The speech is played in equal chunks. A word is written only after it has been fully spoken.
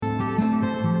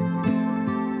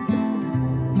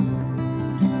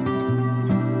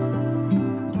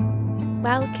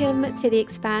Welcome to the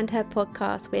Expand Her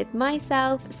podcast with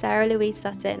myself, Sarah Louise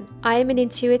Sutton. I am an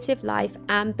intuitive life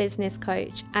and business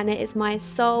coach, and it is my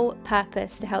sole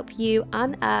purpose to help you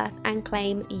unearth and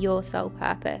claim your soul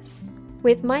purpose.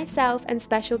 With myself and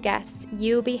special guests,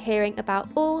 you'll be hearing about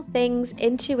all things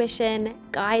intuition,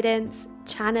 guidance,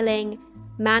 channeling,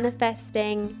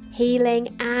 manifesting,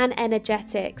 healing, and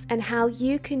energetics, and how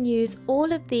you can use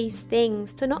all of these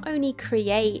things to not only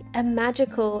create a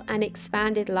magical and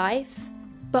expanded life,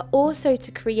 but also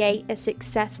to create a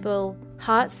successful,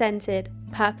 heart-centered,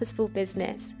 purposeful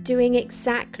business, doing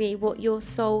exactly what your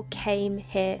soul came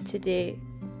here to do.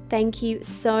 Thank you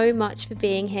so much for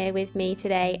being here with me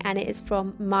today, and it is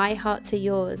from my heart to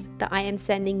yours that I am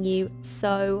sending you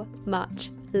so much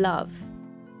love.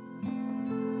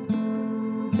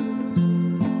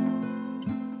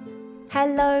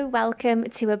 Hello, welcome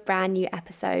to a brand new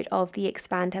episode of the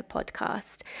Expander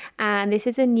podcast. And this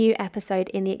is a new episode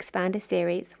in the Expander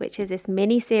series, which is this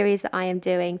mini series that I am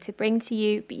doing to bring to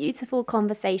you beautiful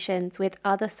conversations with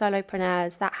other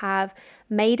solopreneurs that have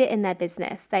made it in their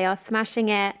business. They are smashing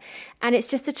it. And it's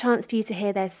just a chance for you to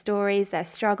hear their stories, their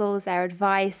struggles, their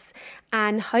advice,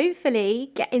 and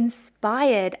hopefully get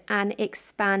inspired and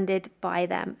expanded by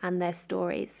them and their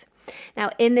stories. Now,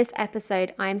 in this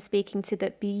episode, I'm speaking to the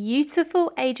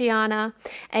beautiful Adrianna.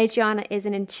 Adrianna is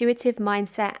an intuitive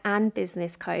mindset and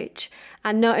business coach.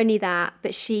 And not only that,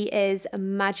 but she is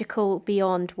magical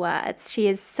beyond words. She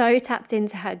is so tapped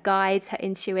into her guides, her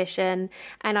intuition,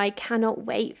 and I cannot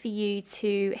wait for you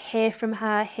to hear from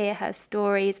her, hear her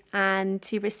stories, and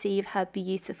to receive her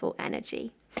beautiful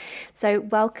energy. So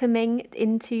welcoming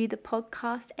into the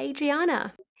podcast,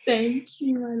 Adrianna. Thank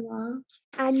you, my love.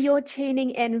 And you're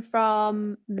tuning in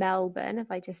from Melbourne,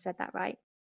 if I just said that right.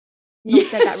 Not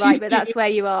said that right, but that's where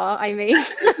you are, I mean.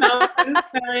 Melbourne,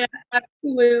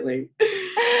 absolutely.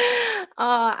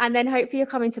 And then hopefully you're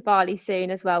coming to Bali soon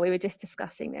as well. We were just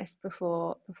discussing this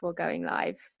before going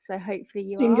live. So hopefully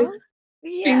you are.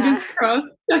 Fingers crossed.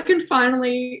 I can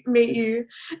finally meet you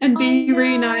and be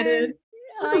reunited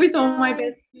with all my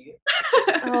besties.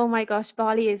 Oh my gosh,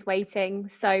 Bali is waiting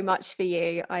so much for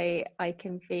you. I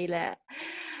can feel it.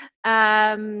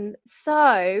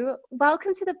 So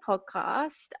welcome to the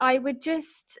podcast. I would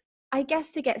just, I guess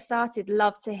to get started,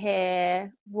 love to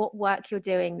hear what work you're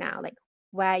doing now, like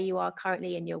where you are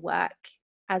currently in your work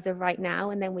as of right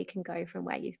now, and then we can go from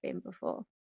where you've been before.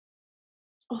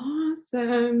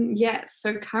 Awesome. Yes.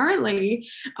 So currently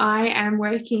I am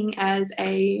working as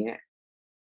a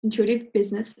intuitive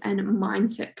business and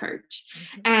mindset coach.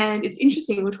 And it's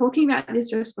interesting, we're talking about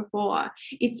this just before.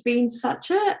 It's been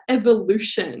such a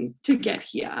evolution to get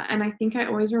here. And I think I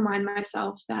always remind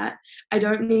myself that I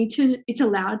don't need to, it's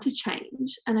allowed to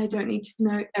change, and I don't need to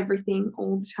know everything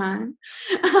all the time.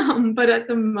 But at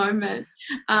the moment,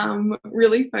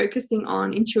 really focusing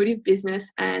on intuitive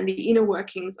business and the inner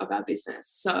workings of our business.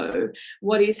 So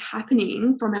what is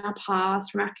happening from our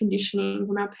past, from our conditioning,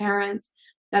 from our parents,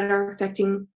 that are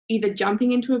affecting either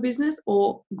jumping into a business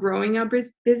or growing our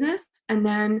business. And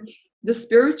then the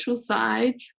spiritual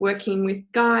side, working with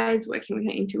guides, working with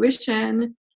our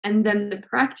intuition, and then the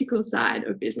practical side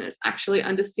of business, actually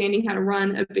understanding how to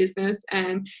run a business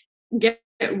and get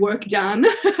work done.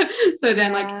 So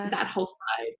then like that whole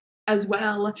side as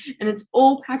well. And it's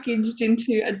all packaged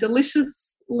into a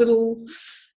delicious little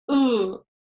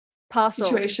parcel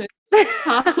situation.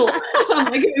 Parcel. Oh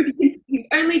my God. You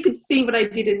only could see what I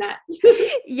did in that.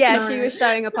 Yeah, she was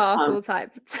showing a parcel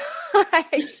type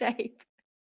shape.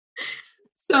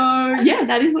 So yeah,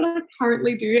 that is what I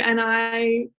currently do, and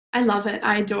I love it.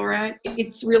 I adore it.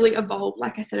 It's really evolved,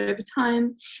 like I said, over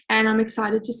time, and I'm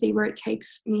excited to see where it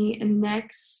takes me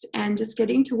next, and just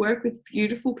getting to work with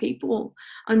beautiful people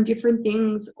on different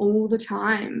things all the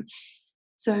time.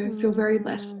 So I feel very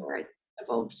blessed for where it's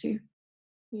evolved to.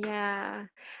 Yeah.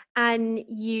 And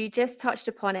you just touched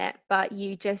upon it, but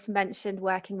you just mentioned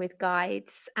working with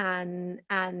guides and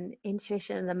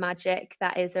intuition and the magic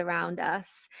that is around us.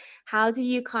 How do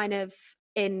you kind of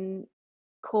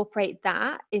incorporate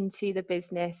that into the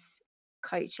business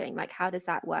coaching? Like, how does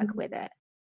that work with it?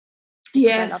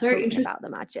 Yeah, I love talking about the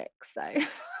magic. So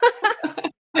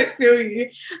I feel you.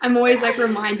 I'm always like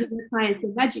reminding the clients,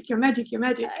 your magic, your magic, your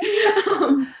magic.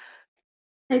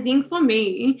 I think for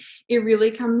me, it really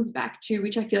comes back to,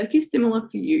 which I feel like is similar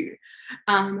for you,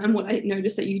 and what I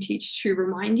noticed that you teach too,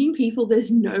 reminding people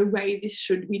there's no way this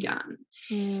should be done.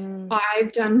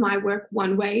 I've done my work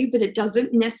one way, but it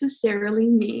doesn't necessarily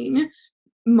mean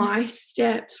my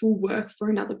steps will work for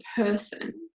another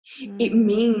person. It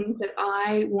means that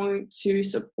I want to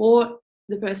support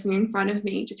the person in front of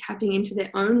me, just tapping into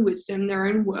their own wisdom, their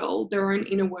own world, their own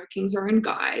inner workings, their own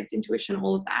guides, intuition,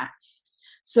 all of that.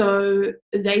 So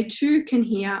they too can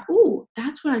hear, oh,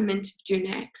 that's what I'm meant to do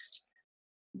next.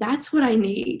 That's what I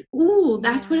need. Oh,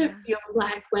 that's what it Yeah. feels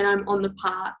like when I'm on the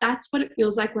path. That's what it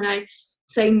feels like when I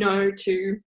say no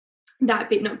to that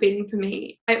bit not being for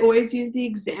me. I always use the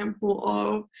example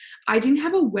of I didn't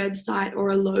have a website or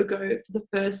a logo for the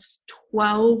first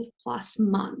 12 plus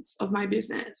months of my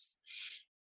business.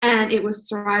 And it was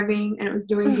thriving and it was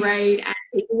doing great. And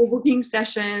people were booking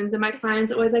sessions. And my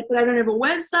clients always like, but I don't have a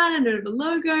website. I don't have a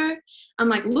logo. I'm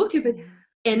like, look, if it's Yeah.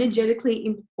 energetically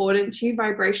important to you,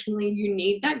 vibrationally, you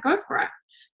need that, go for it.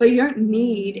 But you don't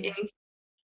need Mm. any.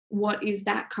 What is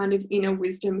that kind of inner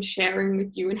wisdom sharing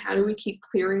with you, and how do we keep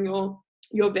clearing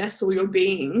your vessel, your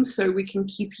being, so we can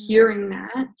keep hearing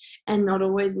that and not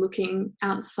always looking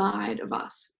outside of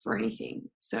us for anything.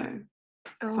 So I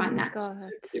Oh find my that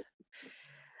God. super.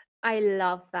 I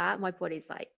love that. My body's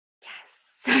like, yes,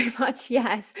 so much.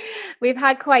 Yes. We've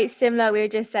had quite similar, we were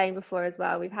just saying before as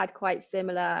well, we've had quite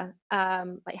similar,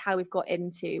 like how we've got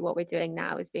into what we're doing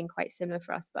now has been quite similar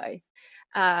for us both.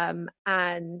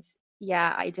 And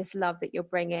yeah, I just love that you're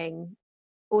bringing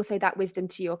also that wisdom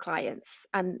to your clients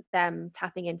and them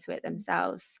tapping into it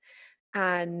themselves.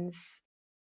 And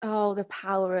oh, the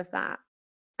power of that.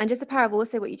 And just the power of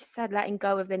also what you just said, letting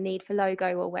go of the need for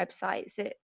logo or websites.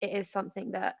 It is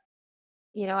something that,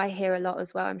 you know, I hear a lot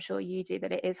as well. I'm sure you do,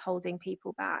 that it is holding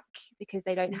people back because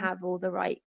they don't Yeah. have all the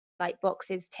right like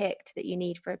boxes ticked that you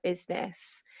need for a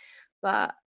business.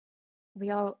 But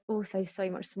we are also so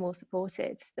much more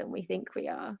supported than we think we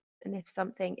are. And if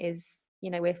something is,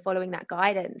 you know, we're following that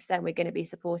guidance, then we're going to be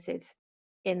supported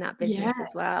in that Yeah, business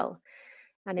as well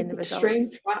and in it's the extreme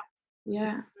results. trust.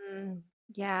 Yeah. Mm,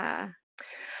 yeah.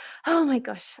 Oh my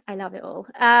gosh, I love it all.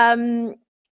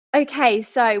 Okay,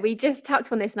 so we just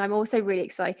tapped on this, and I'm also really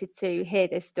excited to hear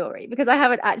this story because I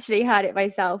haven't actually heard it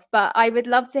myself. But I would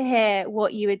love to hear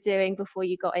what you were doing before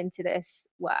you got into this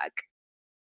work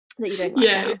that you're doing right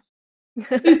Yeah,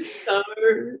 now. it's so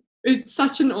it's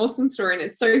such an awesome story, and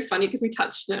it's so funny because we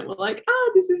touched on it. We're like,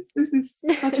 this is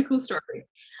such a cool story.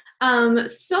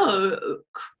 So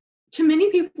to many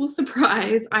people's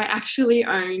surprise, I actually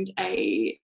owned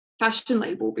a fashion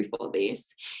label before this,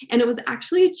 and it was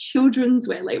actually a children's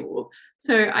wear label.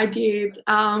 So I did,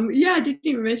 I didn't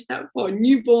even mention that before,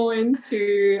 newborn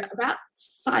to about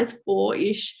size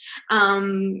 4-ish,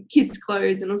 kids'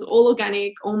 clothes, and it was all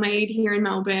organic, all made here in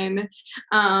Melbourne.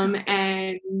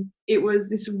 And it was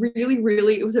this really,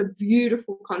 really, it was a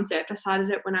beautiful concept. I started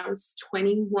it when I was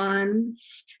 21.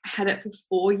 I had it for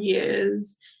 4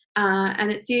 years.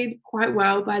 And it did quite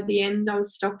well. By the end, I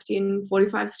was stocked in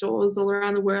 45 stores all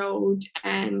around the world,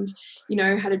 and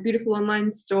had a beautiful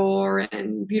online store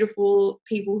and beautiful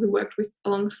people who worked with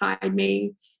alongside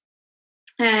me.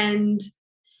 And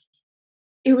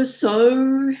it was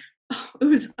so it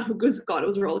was a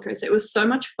roller coaster. It was so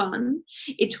much fun.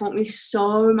 It taught me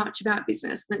so much about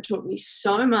business, and it taught me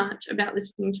so much about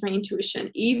listening to my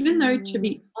intuition, even though, to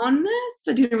be Mm, honest,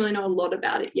 I didn't really know a lot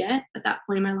about it yet at that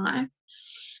point in my life.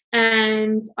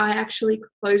 And I actually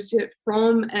closed it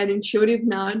from an intuitive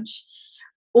nudge,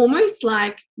 almost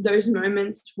like those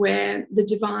moments where the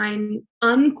divine,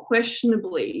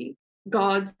 unquestionably,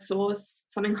 God, source,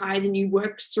 something higher than you,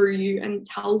 works through you and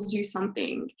tells you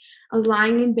something. I was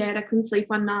lying in bed, I couldn't sleep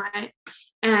one night,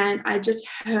 and I just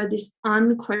heard this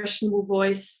unquestionable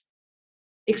voice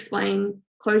explain,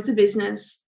 close the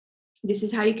business, this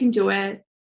is how you can do it.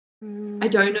 I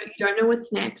don't mm, know, you don't know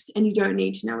what's next, and you don't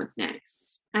need to know what's next.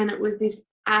 And it was this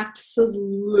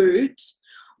absolute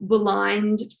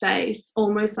blind faith,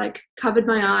 almost like covered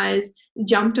my eyes,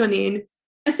 jumped on in.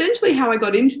 Essentially, how I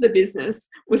got into the business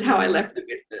was how I mm. left the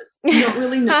business, not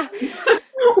really knowing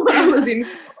what I was in.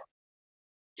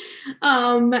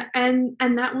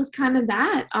 And that was kind of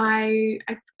that. I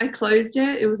closed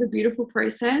it. It was a beautiful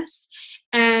process,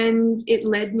 and it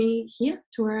led me here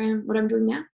to where I am, what I'm doing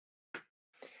now.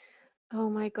 Oh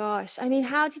my gosh. I mean,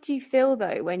 how did you feel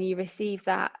though when you received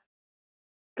that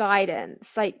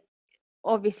guidance? Like,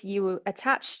 obviously you were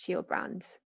attached to your brand,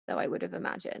 though I would have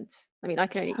imagined. I mean, I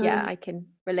can only, yeah, I can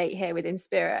relate here within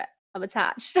spirit. I'm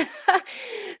attached.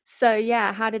 So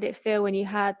yeah, how did it feel when you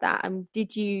heard that? And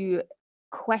did you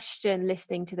question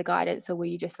listening to the guidance, or were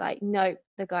you just like, nope,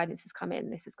 the guidance has come in,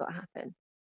 this has got to happen?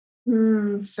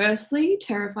 Firstly,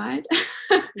 terrified.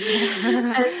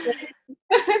 Yeah. And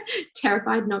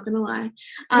terrified, not gonna lie.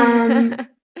 And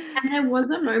there was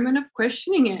a moment of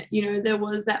questioning it. There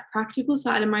was that practical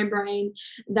side of my brain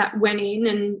that went in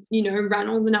and, ran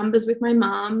all the numbers with my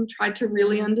mom, tried to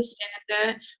really Mm, understand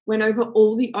it, went over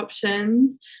all the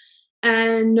options.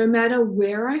 And no matter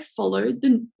where I followed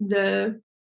the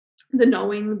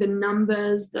knowing, the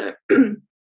numbers, the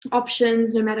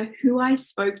options, no matter who I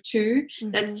spoke to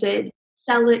that said,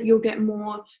 sell it, you'll get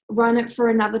more, run it for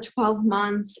another 12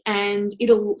 months and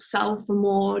it'll sell for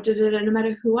more, no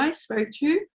matter who I spoke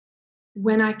to,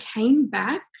 when I came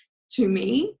back to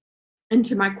me and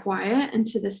to my quiet and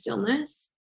to the stillness,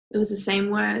 it was the same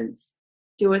words.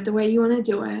 Do it the way you want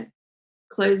to do it.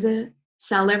 Close it,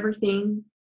 sell everything,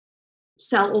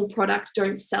 sell all product,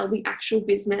 don't sell the actual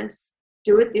business.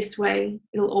 Do it this way.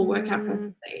 It'll all work out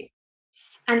perfectly.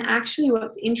 And actually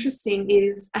what's interesting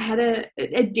is I had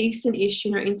a decent-ish,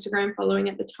 Instagram following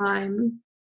at the time.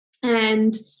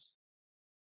 And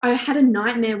I had a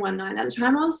nightmare one night. At the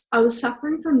time I was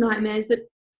suffering from nightmares, but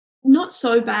not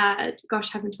so bad. Gosh,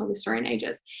 I haven't told this story in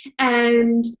ages.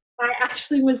 And I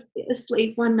actually was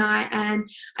asleep one night and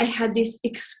I had this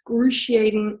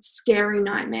excruciating, scary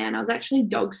nightmare. And I was actually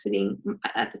dog sitting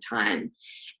at the time.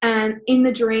 And in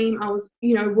the dream, I was,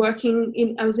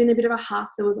 I was in a bit of a huff.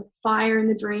 There was a fire in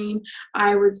the dream.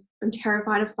 I'm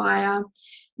terrified of fire.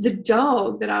 The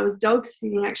dog that I was dog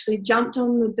sitting actually jumped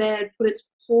on the bed, put its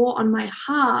paw on my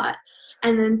heart,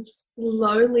 and then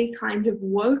slowly kind of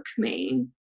woke me.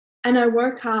 And I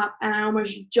woke up and I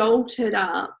almost jolted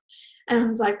up and I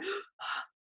was like,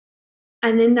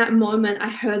 and in that moment, I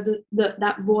heard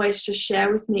that voice just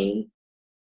share with me,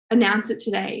 announce it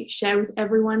today, share with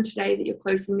everyone today that you're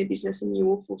closing the business and you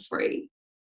will feel free.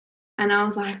 And I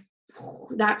was like,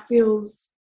 that feels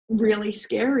really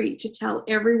scary to tell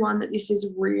everyone that this is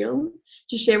real,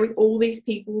 to share with all these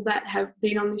people that have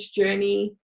been on this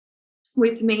journey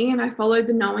with me. And I followed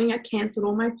the knowing. I cancelled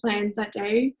all my plans that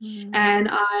day and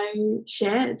I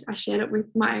shared it with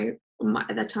my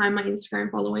at that time my Instagram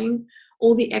following,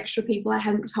 all the extra people I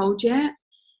hadn't told yet.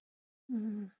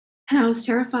 And I was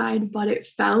terrified, but it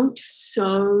felt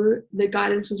the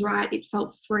guidance was right. It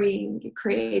felt freeing. It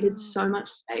created so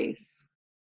much space.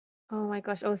 Oh my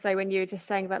gosh. Also, when you were just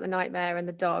saying about the nightmare and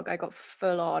the dog, I got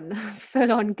full on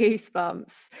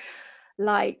goosebumps.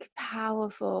 Like,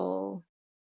 powerful.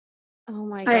 Oh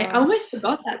my I gosh. almost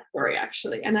forgot that story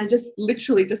actually, and I just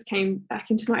literally just came back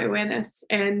into my awareness,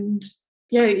 and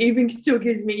yeah, it even still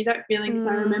gives me that feeling because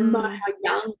I remember how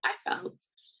young I felt.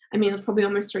 I mean, it was probably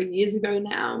almost 3 years ago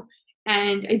now,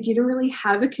 and I didn't really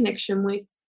have a connection with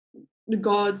the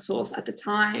God source at the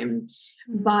time,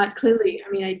 but clearly, I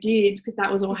mean, I did because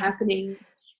that was all happening.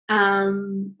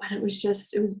 But it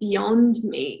was beyond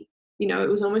me. It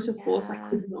was almost a force I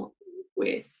could not live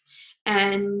with.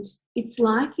 And it's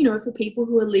like, for people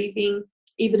who are leaving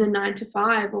even a 9 to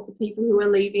 5, or for people who are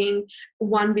leaving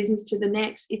one business to the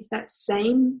next, it's that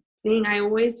same thing. I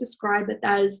always describe it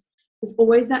as there's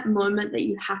always that moment that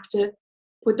you have to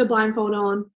put the blindfold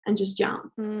on and just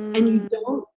jump. And you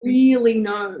don't really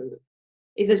know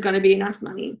if there's going to be enough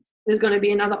money, there's going to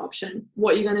be another option,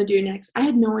 what you're going to do next. I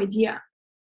had no idea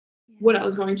what I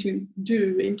was going to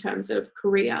do in terms of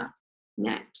career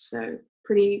next. So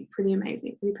pretty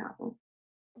amazing, pretty powerful.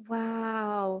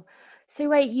 Wow. So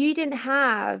wait, you didn't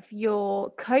have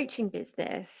your coaching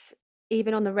business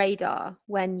even on the radar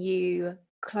when you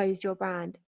closed your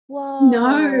brand?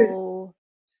 No. Whoa.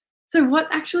 So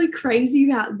what's actually crazy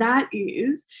about that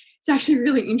is, it's actually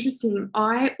really interesting.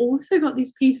 I also got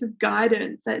this piece of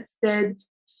guidance that said,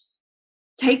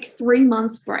 take 3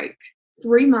 months break,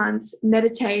 3 months,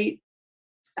 meditate,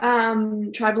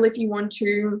 travel if you want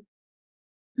to,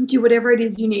 do whatever it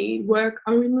is you need, work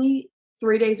only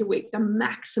 3 days a week, the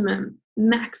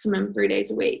maximum 3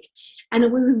 days a week. And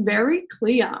it was very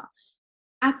clear.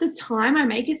 At the time, I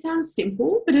make it sound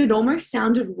simple, but it almost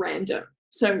sounded random.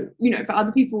 So, for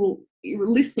other people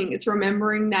listening, it's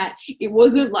remembering that it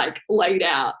wasn't like laid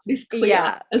out this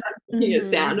clear as I hear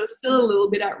sound. It was still a little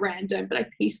bit at random, but I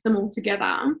pieced them all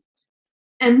together.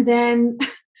 And then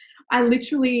I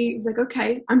literally was like,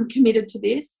 okay, I'm committed to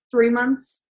this. 3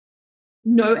 months,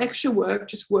 no extra work,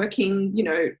 just working,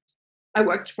 I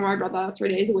worked for my brother 3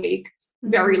 days a week,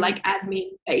 very like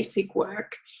admin, basic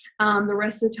work. The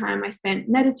rest of the time I spent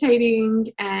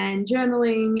meditating and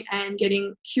journaling and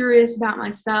getting curious about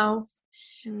myself.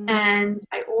 And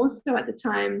I also at the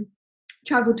time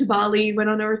traveled to Bali, went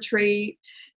on a retreat,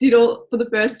 for the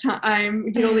first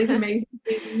time, did all these amazing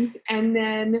things. And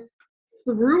then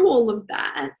through all of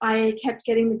that, I kept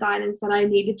getting the guidance that I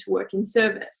needed to work in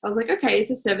service. I was like, okay,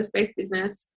 it's a service-based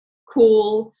business.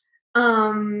 Cool.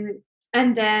 And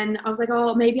then I was like,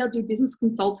 oh, maybe I'll do business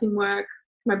consulting work.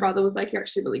 My brother was like,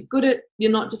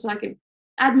 you're not just like an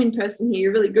admin person here,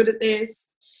 you're really good at this.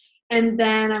 And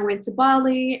then I went to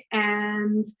Bali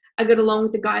and I got along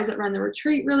with the guys that ran the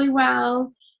retreat really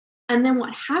well. And then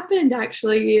what happened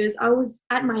actually is I was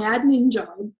at my admin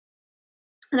job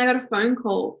and I got a phone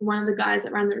call from one of the guys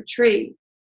that ran the retreat.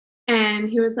 And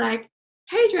he was like,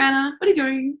 "Hey, Adrianna, what are you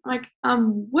doing?" I'm like,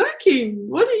 "I'm working.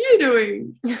 What are you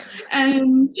doing?"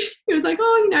 And he was like,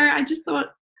 "Oh, I just thought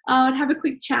I'd have a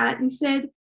quick chat." And he said,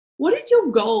 "What is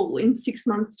your goal in 6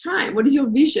 months' time? What is your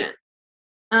vision?"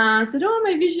 I said, "Oh,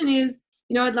 my vision is,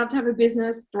 I'd love to have a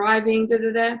business, thriving, da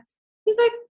da da." He's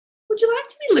like, "Would you like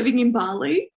to be living in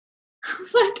Bali?" I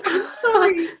was like, "I'm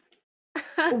sorry,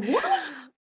 what?"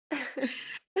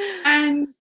 And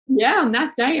yeah, on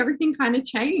that day, everything kind of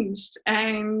changed.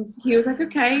 And he was like,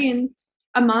 "Okay, in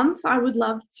a month, I would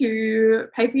love to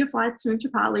pay for your flights to move to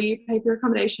Bali, pay for your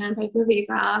accommodation, pay for your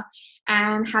visa,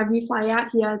 and have you fly out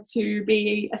here to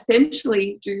be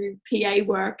essentially do PA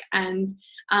work and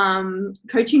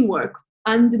coaching work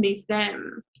underneath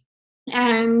them."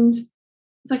 And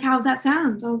it's like, "How'd that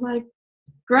sound?" I was like,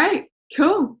 "Great,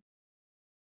 cool."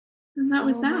 And that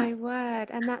was Oh that. my word.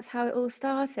 And that's how it all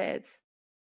started.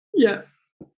 Yeah.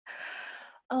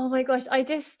 Oh my gosh,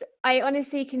 I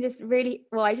honestly can just really,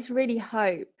 well, I just really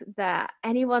hope that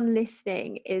anyone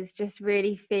listening is just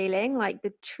really feeling like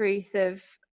the truth of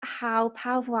how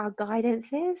powerful our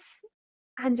guidance is,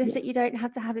 and just Yeah. that you don't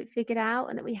have to have it figured out,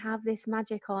 and that we have this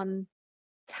magic on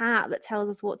tap that tells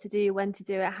us what to do, when to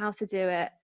do it, how to do it,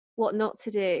 what not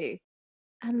to do.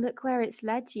 And look where it's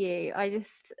led you.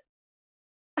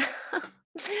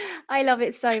 I love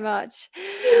it so much.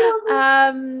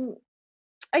 Um,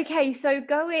 okay, so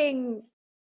going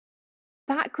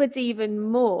backwards even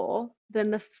more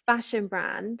than the fashion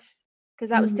brand, because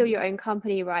that was still your Mm. own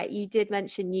company, right? You did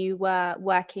mention you were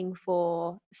working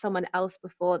for someone else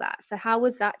before that. So how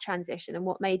was that transition, and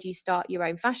what made you start your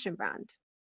own fashion brand?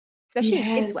 Especially in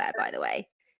kids Yes. wear, by the way.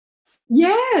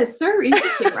 Yeah, so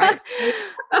interesting, right?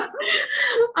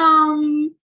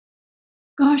 um,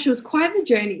 Gosh, it was quite the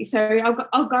journey. So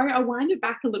I'll wind it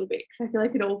back a little bit because I feel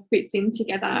like it all fits in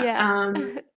together. Yeah.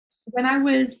 When I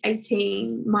was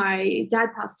 18, my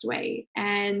dad passed away,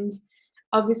 and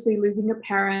obviously losing a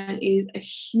parent is a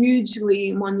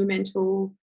hugely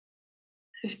monumental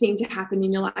thing to happen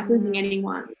in your life, losing Mm.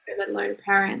 anyone, let alone a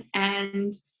parent.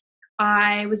 And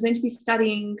I was meant to be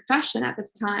studying fashion at the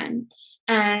time.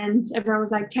 And everyone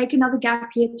was like, "Take another gap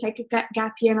year, take a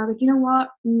gap year." And I was like, "You know what?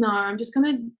 No, I'm just going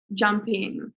to jump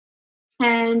in."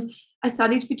 And I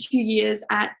studied for 2 years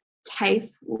at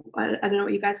TAFE. I don't know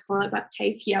what you guys call it, but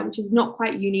TAFE here, which is not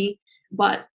quite uni,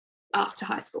 but after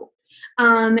high school.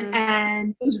 Mm.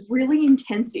 And it was really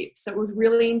intensive. So it was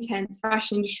really intense.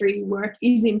 Fashion industry work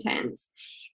is intense.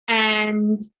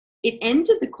 And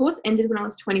the course ended when I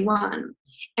was 21.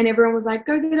 And everyone was like,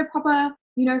 "Go get a proper,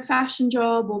 fashion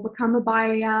job or become a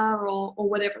buyer or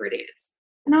whatever it is."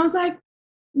 And I was like,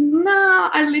 "Nah,"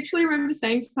 I literally remember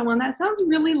saying to someone, "That sounds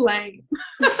really lame."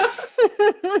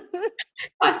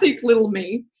 Classic little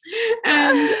me.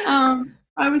 And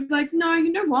I was like, "No,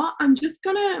 you know what? I'm just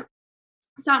gonna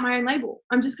start my own label.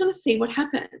 I'm just gonna see what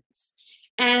happens."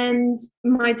 And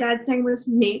my dad's name was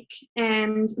Mick,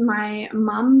 and my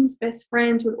mum's best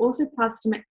friend, who had also passed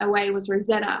away, was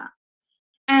Rosetta.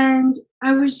 And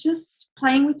I was just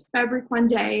playing with fabric one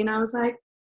day, and I was like,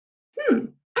 I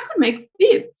could make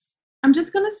bibs. I'm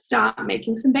just going to start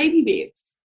making some baby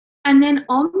bibs. And then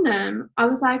on them, I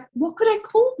was like, what could I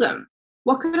call them?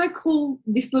 What could I call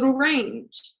this little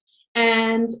range?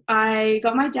 And I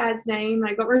got my dad's name,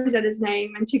 I got Rosetta's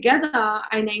name, and together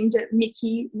I named it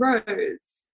Mickey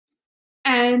Rose.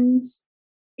 And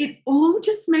it all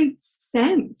just made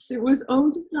sense. It was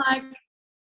all just like,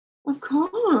 of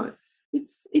course,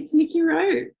 it's Mickey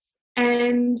Rose.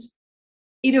 And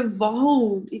it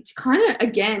evolved. It's kind of,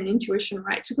 again, intuition,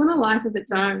 right? It took on a life of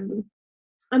its own.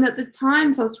 And at the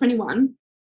time, so I was 21.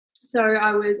 So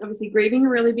I was obviously grieving a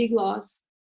really big loss.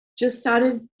 Just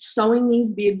started sewing these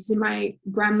bibs in my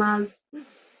grandma's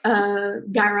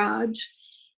garage.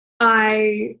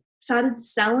 I started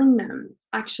selling them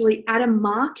actually at a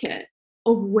market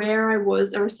of where I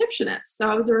was a receptionist. So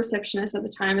I was a receptionist at the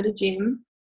time at a gym.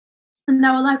 And they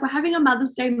were like, "We're having a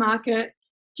Mother's Day market.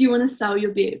 Do you want to sell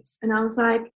your bibs?" And I was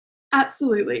like,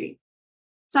 "Absolutely."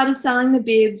 Started selling the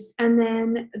bibs, and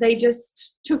then they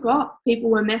just took off. People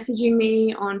were messaging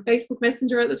me on Facebook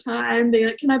Messenger at the time. They're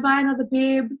like, "Can I buy another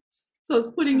bib?" So I was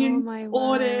putting Oh in my word.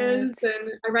 orders,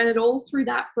 and I ran it all through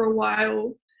that for a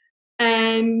while.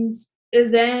 And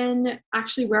then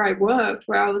actually where I worked,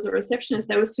 where I was a receptionist,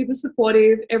 they were super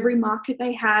supportive. Every market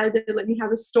they had, they let me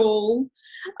have a stall.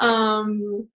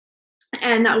 Um,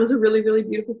 and that was a really, really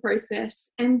beautiful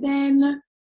process. And then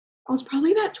I was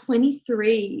probably about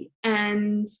 23,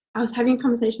 and I was having a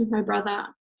conversation with my brother,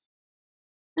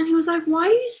 And he was like, why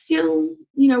are you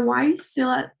still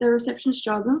at the receptionist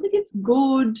job? And I was like, it's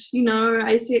good.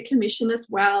 I used to get commission as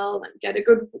well and get a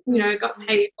good, got Mm.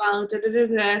 paid well, da, da, da,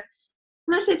 da.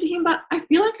 And I said to him, but I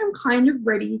feel like I'm kind of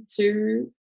ready to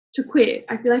quit.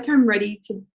 I feel like I'm ready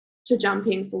to jump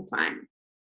in full time.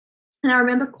 And I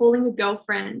remember calling a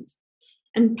girlfriend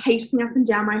and pacing up and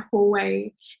down my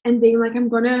hallway and being like, I'm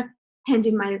gonna hand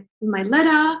in my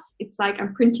letter. It's like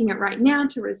I'm printing it right now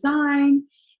to resign.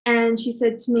 And she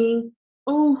said to me,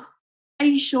 "Oh, are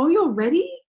you sure you're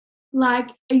ready? Like,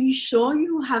 are you sure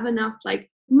you'll have enough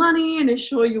like money? And are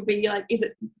sure you'll be like, is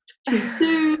it too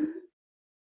soon?"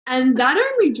 And that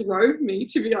only drove me,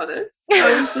 to be honest.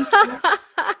 I was just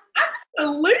like,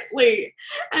 absolutely.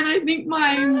 And I think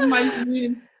my moon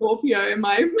in Scorpio,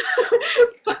 my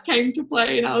came to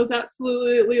play, and I was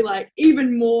absolutely like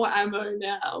even more ammo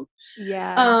now.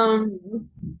 Yeah. Um,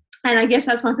 and I guess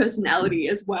that's my personality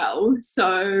as well.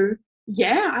 So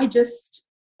yeah, I just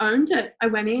owned it. I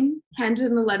went in, handed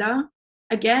in the letter.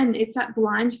 Again, it's that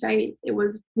blind faith. It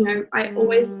was, I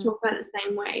always Mm. talk about it the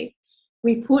same way.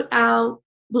 We put our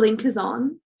blinkers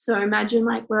on. So imagine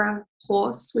like we're a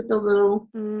horse with the little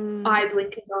Mm. eye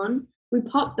blinkers on. We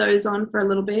pop those on for a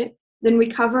little bit, then we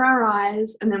cover our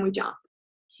eyes, and then we jump.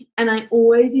 And I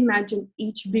always imagine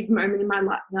each big moment in my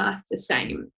life the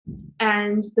same.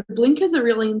 And the blinkers are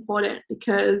really important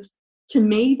because to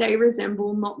me, they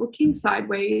resemble not looking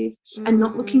sideways and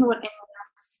not looking Mm. at what anyone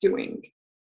else is doing.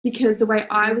 Because the way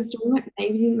I Mm. was doing it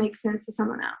maybe didn't make sense to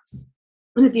someone else.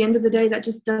 And at the end of the day, that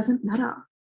just doesn't matter.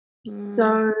 Mm.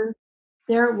 So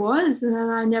there it was. And then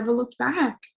I never looked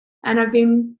back. And I've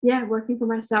been, working for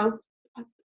myself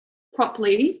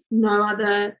properly, no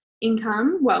other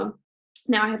income. Well,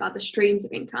 now I have other streams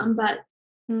of income, but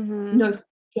Mhm. no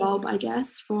job, I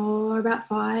guess, for about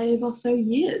 5 or so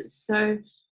years. So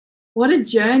what a My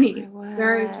journey.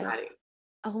 Very word. exciting.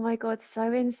 Oh my God,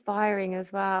 so inspiring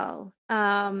as well.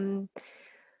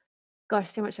 Gosh,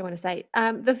 so much I want to say.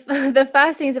 The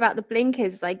first thing is about the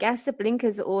blinkers. I guess the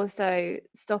blinkers are also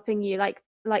stopping you,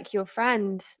 like your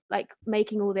friend, like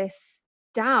making all this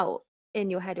doubt in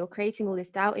your head, or creating all this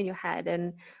doubt in your head,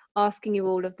 and asking you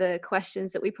all of the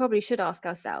questions that we probably should ask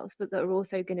ourselves, but that are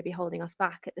also going to be holding us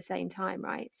back at the same time,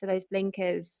 right? So those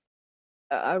blinkers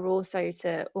are also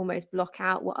to almost block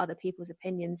out what other people's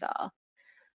opinions are.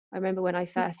 I remember when I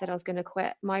first said I was going to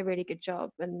quit my really good job,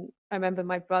 and I remember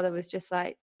my brother was just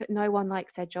like, "But no one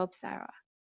likes their job, Sarah."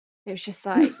 It was just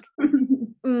like,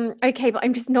 okay, but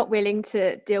I'm just not willing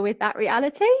to deal with that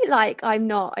reality. Like, I'm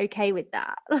not okay with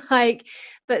that. Like,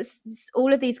 but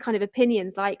all of these kind of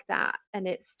opinions like that, and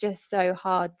it's just so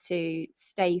hard to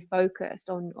stay focused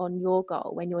on your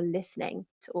goal when you're listening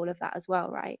to all of that as well,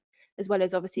 right? As well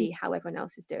as obviously how everyone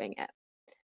else is doing it.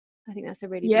 I think that's a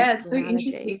really Yeah, it's beautiful so analogy.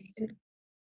 interesting.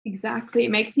 Exactly.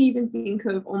 It makes me even think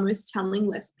of almost telling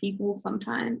less people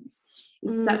sometimes.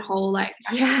 It's that Mm, whole like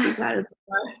yeah. keep out of the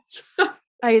worst.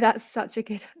 Oh, that's such a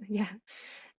good yeah.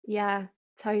 Yeah,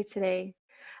 totally.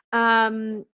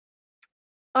 Um,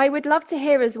 I would love to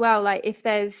hear as well, like if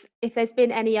there's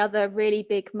been any other really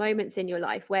big moments in your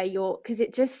life where because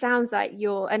it just sounds like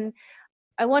and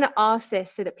I want to ask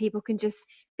this so that people can just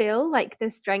feel like the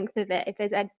strength of it. If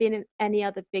there's been any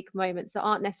other big moments that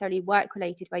aren't necessarily work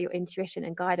related, where your intuition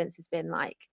and guidance has been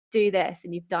like, do this,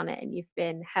 and you've done it and you've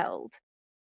been held.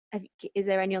 Is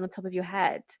there any on the top of your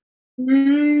head?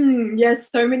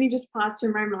 Yes, so many just passed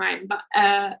through my mind, but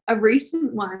a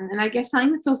recent one, and I guess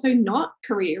something that's also not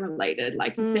career related,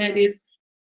 like you said, Mm. is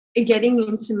getting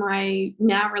into my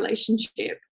now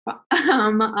relationship.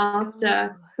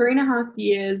 After Oh. 3.5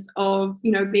 years of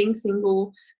being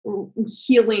single,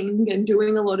 healing and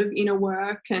doing a lot of inner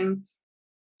work and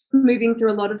moving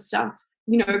through a lot of stuff,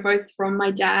 both from my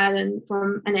dad and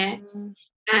from an ex, Mm.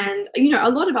 and a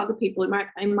lot of other people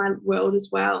in my world as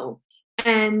well.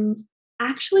 And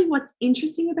actually, what's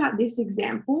interesting about this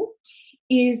example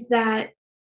is that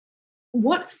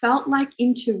what felt like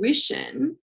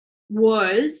intuition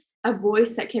was a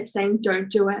voice that kept saying, "Don't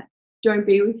do it. Don't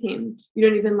be with him. You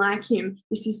don't even like him.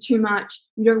 This is too much.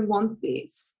 You don't want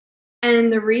this."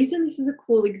 And the reason this is a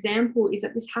cool example is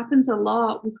that this happens a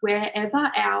lot with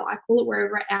I call it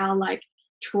wherever our like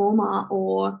trauma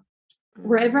or Mm.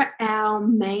 wherever our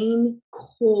main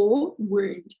core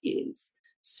wound is.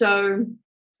 So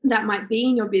that might be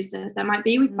in your business, that might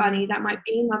be with Bunny, Mm. that might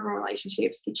be in love and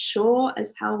relationships. It sure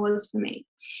as hell was for me.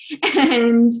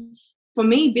 And for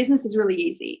me, business is really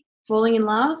easy. Falling in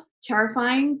love,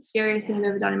 terrifying, scariest thing I've Yeah.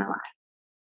 ever done in my life.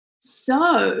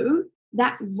 So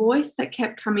that voice that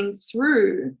kept coming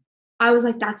through, I was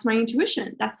like, that's my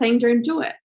intuition. That's saying don't do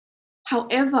it.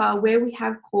 However, where we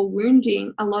have core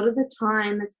wounding, a lot of the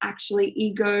time it's actually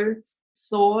ego,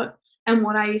 thought, and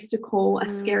what I used to call a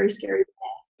scary, Mm. scary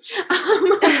bear.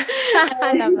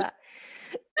 I love And that.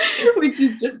 which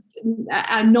is just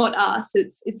not us.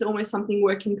 It's almost something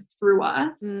working through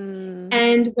us. Mm.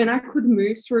 And when I could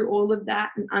move through all of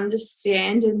that and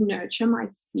understand and nurture my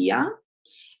fear,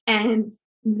 and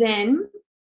then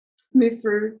move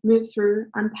through,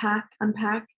 unpack,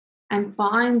 and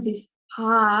find this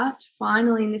part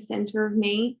finally in the center of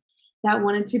me that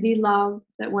wanted to be loved,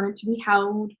 that wanted to be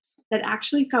held, that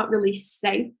actually felt really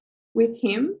safe with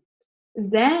him.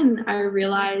 Then I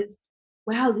realized,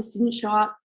 wow, this didn't show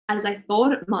up as I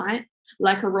thought it might,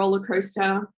 like a roller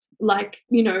coaster, like,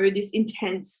 this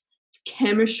intense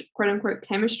chemistry, quote unquote,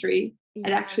 chemistry. It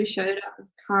Yeah. actually showed up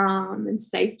as calm and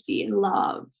safety and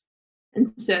love and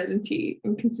certainty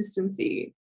and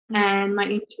consistency. Mm. And my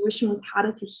intuition was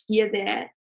harder to hear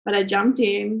there, but I jumped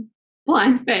in,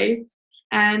 blind faith,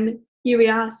 and here we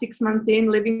are 6 months in,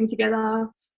 living together,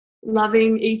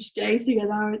 loving each day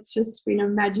together. It's just been a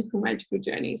magical, magical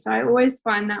journey. So I always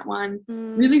find that one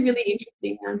Mm. really, really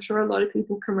interesting. I'm sure a lot of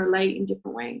people can relate in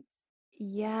different ways.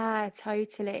 Yeah,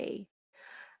 totally.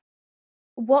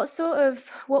 What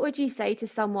would you say to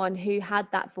someone who had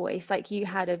that voice like you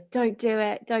had of don't do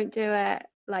it,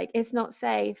 like it's not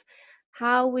safe?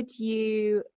 How would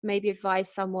you maybe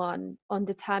advise someone on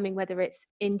determining whether it's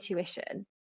intuition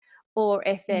or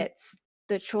if it's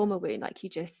the trauma wound like you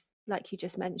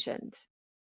just mentioned?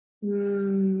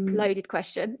 Mm, Loaded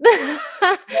question.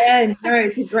 yeah, no,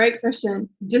 it's a great question.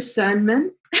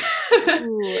 Discernment.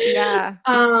 Ooh, yeah.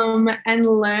 And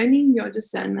learning your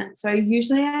discernment. So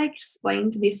usually I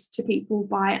explained this to people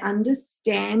by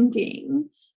understanding,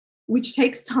 which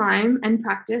takes time and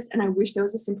practice. And I wish there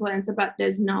was a simple answer, but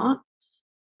there's not.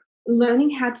 Learning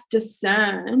how to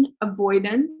discern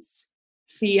avoidance,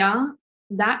 fear,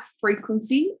 that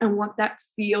frequency, and what that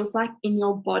feels like in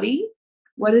your body.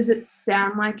 What does it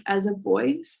sound like as a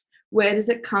voice? Where does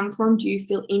it come from? Do you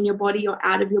feel in your body or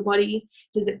out of your body?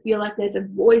 Does it feel like there's a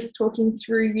voice talking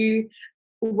through you?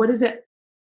 What is it?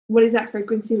 What is that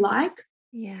frequency like?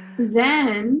 Yeah.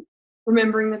 Then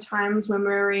remembering the times when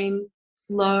we're in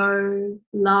flow,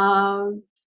 love,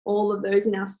 all of those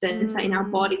in our center, in our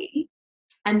Mm, body,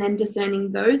 and then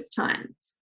discerning those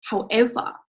times.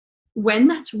 However, when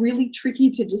that's really tricky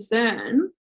to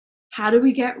discern, how do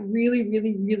we get really,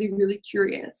 really, really, really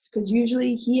curious? Because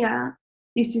usually here,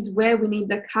 this is where we need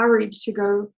the courage to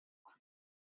go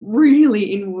really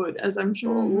inward, as I'm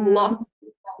sure mhm, lots of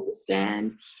people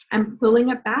understand, and pulling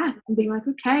it back and being like,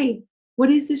 okay, what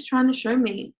is this trying to show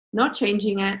me? Not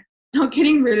changing it, not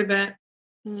getting rid of it,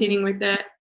 mm, sitting with it,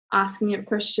 asking it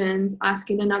questions,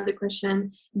 asking another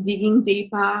question, digging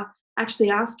deeper, actually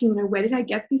asking, where did I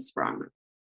get this from?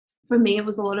 For me, it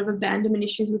was a lot of abandonment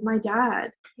issues with my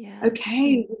dad. yeah.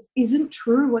 Okay, this isn't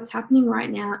true what's happening right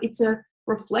now. It's a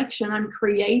reflection. I'm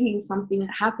creating something that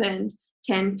happened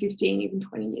 10, 15, even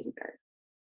 20 years ago.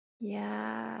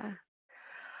 Yeah.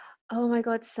 Oh my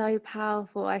God, so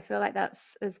powerful. I feel like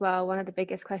that's as well one of the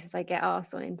biggest questions I get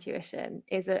asked on intuition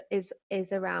is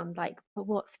around like, but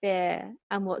what's fear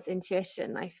and what's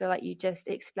intuition? I feel like you just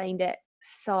explained it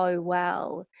so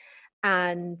well.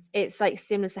 And it's like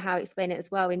similar to how I explain it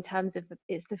as well in terms of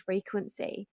it's the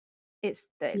frequency. It's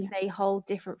that Yeah. they hold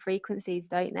different frequencies,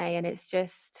 don't they? And it's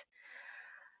just,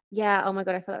 yeah, oh my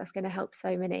God, I feel like that's going to help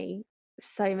so many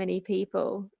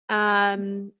people.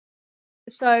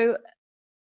 So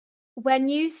when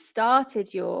you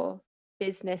started your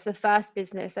business, the first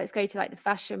business, let's go to like the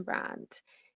fashion brand,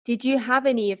 did you have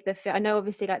any of the fear? I know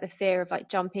obviously like the fear of like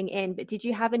jumping in, but did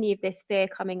you have any of this fear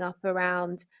coming up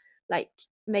around like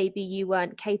maybe you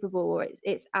weren't capable or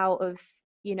it's out of,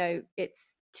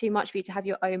 it's too much for you to have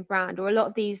your own brand, or a lot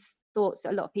of these thoughts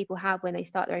that a lot of people have when they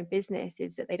start their own business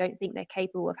is that they don't think they're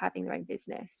capable of having their own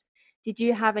business. Did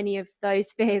you have any of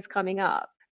those fears coming up?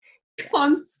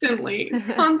 Constantly,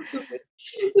 Yeah. constantly.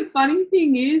 The funny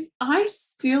thing is, I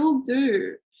still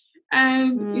do.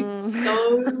 And it's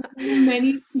so Mm.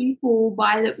 many people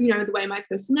by the way my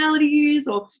personality is,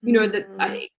 or, that Mm.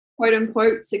 I quote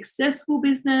unquote successful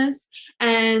business.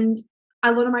 And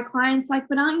a lot of my clients like,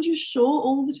 but aren't you sure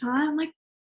all the time? I'm like,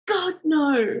 God,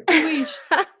 no, I wish.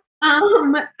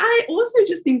 I also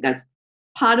just think that's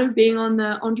part of being on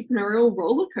the entrepreneurial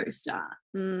roller coaster.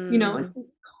 Mm. It's this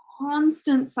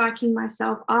constant psyching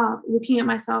myself up, looking at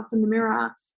myself in the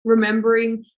mirror,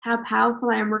 remembering how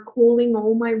powerful I am, recalling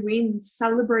all my wins,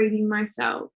 celebrating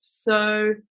myself.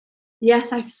 So,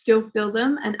 yes, I still feel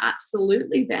them. And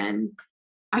absolutely, then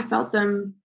I felt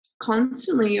them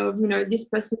constantly of, this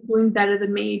person's doing better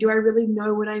than me. Do I really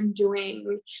know what I'm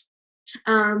doing?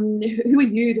 Who are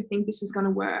you to think this is going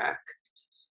to work?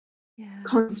 Yeah.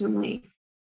 Constantly.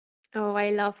 Oh, I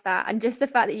love that. And just the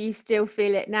fact that you still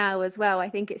feel it now as well. I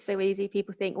think it's so easy.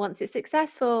 People think once it's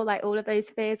successful, like all of those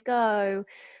fears go.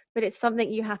 But it's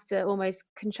something you have to almost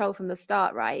control from the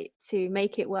start, right? To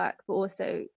make it work, but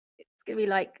also it's gonna be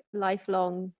like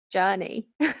lifelong journey.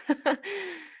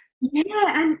 Yeah,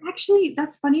 and actually,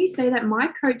 that's funny you say that. My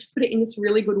coach put it in this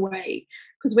really good way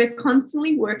because we're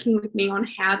constantly working with me on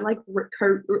how to like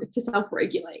to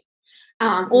self-regulate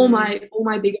Mm, all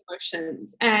my big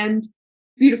emotions and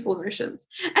beautiful emotions.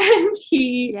 And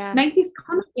he yeah. made this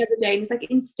comment the other day, and he's like,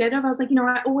 instead of, I was like,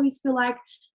 I always feel like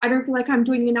I don't feel like I'm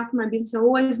doing enough in my business. I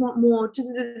always want more. Da, da,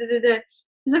 da, da, da.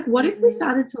 He's like, what if we Mm,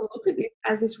 started to look at this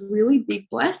as this really big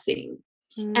blessing?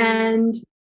 mm, And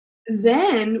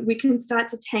then we can start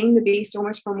to tame the beast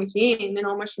almost from within and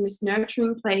almost from this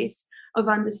nurturing place of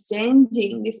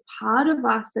understanding this part of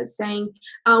us that's saying,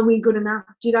 are we good enough?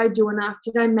 Did I do enough?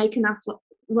 Did I make enough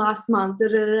last month? Da,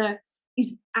 da, da, da,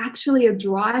 is actually a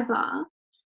driver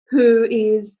who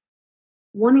is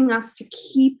wanting us to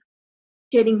keep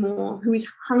getting more, who is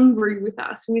hungry with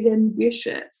us, who is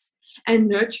ambitious and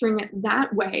nurturing it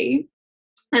that way.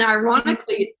 And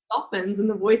ironically, it softens and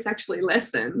the voice actually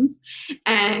lessens.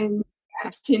 And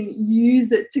I can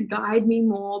use it to guide me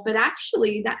more. But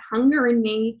actually, that hunger in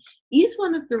me is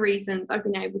one of the reasons I've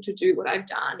been able to do what I've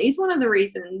done, is one of the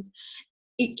reasons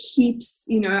it keeps,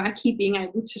 I keep being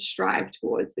able to strive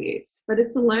towards this. But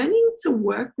it's learning to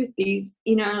work with these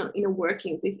inner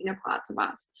workings, these inner parts of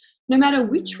us, no matter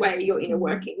which mm. way your inner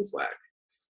workings work.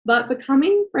 But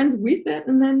becoming friends with it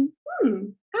and then, how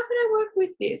can I work with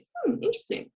this?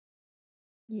 Interesting.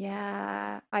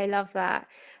 Yeah, I love that.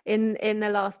 In the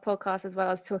last podcast as well,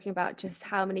 I was talking about just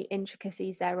how many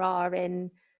intricacies there are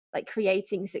in like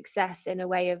creating success in a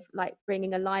way of like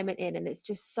bringing alignment in, and it's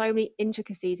just so many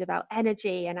intricacies about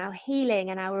energy and our healing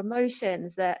and our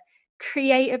emotions that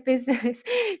create a business.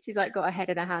 She's like got her head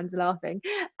in her hands laughing,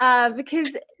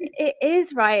 because it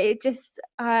is right. It just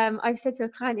I've said to a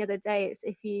client the other day, it's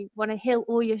if you want to heal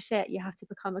all your shit, you have to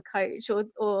become a coach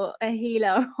or a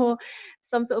healer or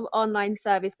some sort of online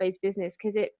service-based business,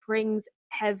 because it brings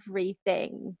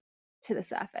everything to the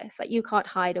surface. Like you can't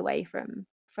hide away from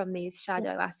these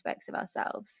shadow aspects of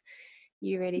ourselves.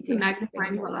 You really It's a do have to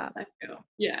bring them magnifying all glass, up. I feel.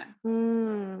 Yeah.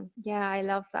 Yeah, I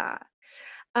love that.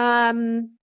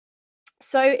 Um,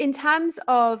 so in terms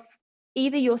of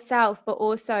either yourself, but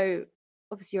also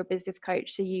obviously you're a business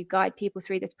coach, so you guide people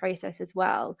through this process as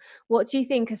well. What do you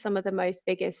think are some of the most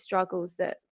biggest struggles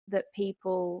that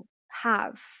people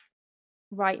have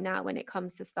right now when it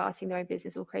comes to starting their own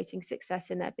business or creating success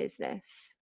in their business?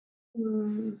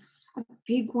 Mm, a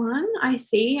big one I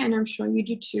see, and I'm sure you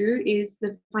do too, is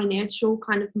the financial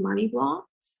kind of money blocks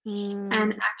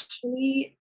and Mm,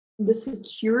 actually the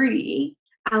security,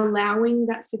 allowing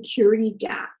that security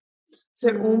gap. So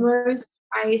mm, almost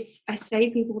I say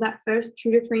to people that first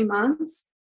 2 to 3 months,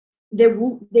 there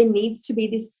needs to be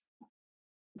this,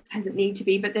 doesn't need to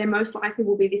be, but there most likely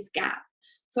will be this gap.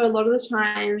 So a lot of the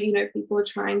time, people are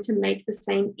trying to make the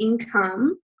same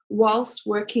income whilst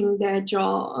working their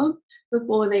job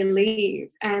before they leave.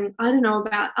 And I don't know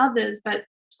about others, but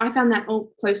I found that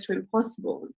all close to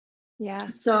impossible. yeah.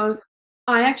 So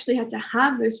I actually had to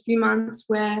have those few months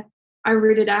where I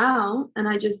read it out and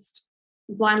I just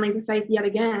blindly with faith yet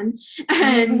again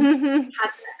and had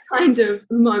that kind of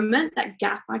moment, that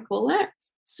gap, I call it.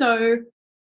 So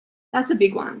that's a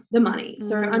big one, the money.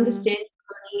 So Mm, understanding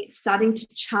money, starting to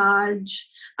charge,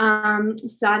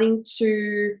 starting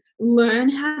to learn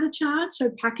how to charge.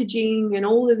 So packaging and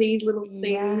all of these little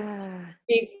things, yeah.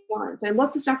 big ones. So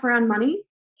lots of stuff around money.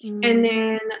 And Mm,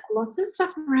 then lots of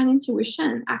stuff around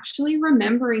intuition, actually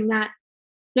remembering that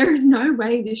there is no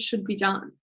way this should be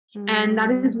done. And that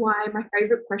is mm, why my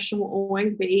favorite question will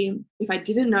always be, if I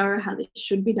didn't know how this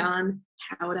should be done,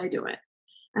 how would I do it?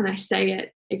 And I say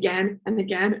it again and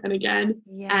again and again.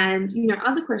 yeah. And,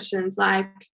 other questions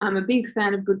like, I'm a big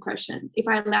fan of good questions. If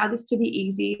I allow this to be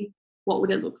easy, what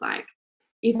would it look like?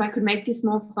 If I could make this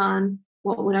more fun,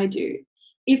 what would I do?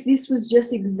 If this was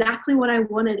just exactly what I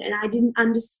wanted and I didn't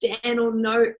understand or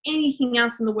know anything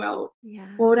else in the world, Yeah.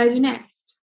 what would I do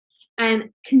next?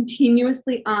 And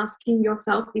continuously asking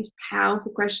yourself these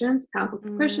powerful questions,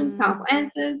 Mm, powerful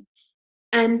answers,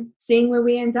 and seeing where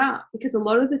we end up. Because a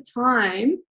lot of the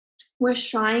time, we're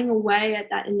shying away at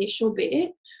that initial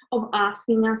bit of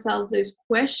asking ourselves those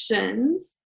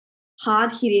questions,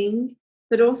 hard hitting,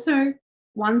 but also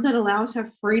ones that allow us to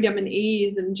have freedom and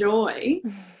ease and joy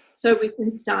so we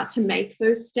can start to make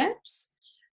those steps.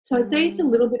 So I'd say it's a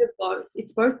mm, little bit of both.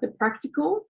 It's both the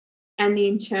practical and the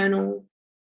internal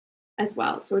as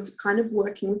well. So it's kind of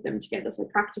working with them together. So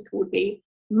practical would be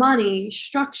money,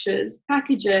 structures,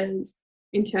 packages.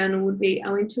 Internal would be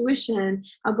our intuition,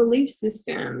 our belief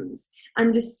systems,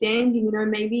 understanding,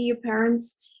 maybe your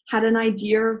parents had an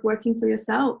idea of working for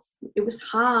yourself. It was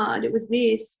hard. It was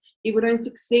this. People don't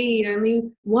succeed.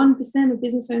 Only 1% of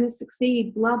business owners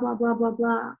succeed, blah, blah, blah, blah,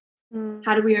 blah.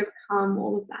 How do we overcome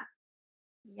all of that?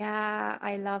 Yeah,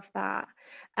 I love that.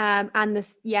 And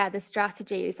the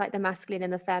strategy is like the masculine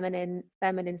and the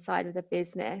feminine side of the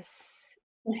business.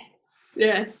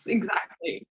 Yes,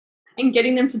 exactly. And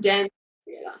getting them to dance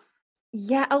together.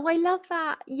 Yeah, oh, I love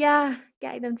that. Yeah,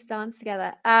 getting them to dance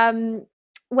together.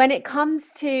 When it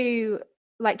comes to,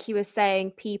 like you were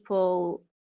saying, people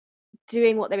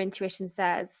doing what their intuition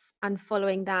says and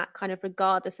following that kind of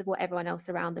regardless of what everyone else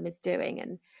around them is doing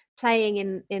and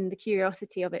playing in the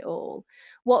curiosity of it all,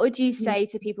 what would you Mm. say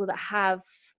to people that have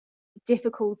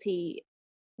difficulty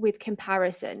with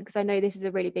comparison? Because I know this is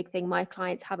a really big thing my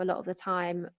clients have a lot of the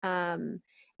time,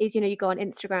 is you go on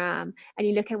Instagram and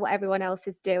you look at what everyone else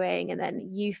is doing and then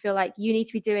you feel like you need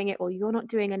to be doing it or you're not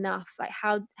doing enough. Like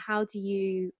how do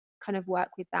you kind of work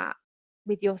with that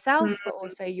with yourself but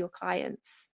also your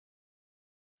clients?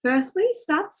 Firstly,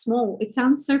 start small.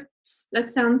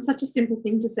 That sounds such a simple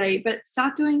thing to say, but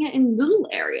start doing it in little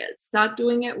areas. Start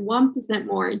doing it 1%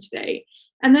 more each day.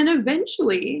 And then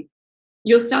eventually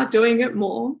you'll start doing it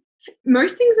more.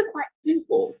 Most things are quite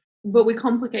simple, but we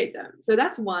complicate them. So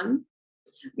that's one.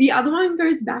 The other one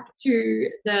goes back to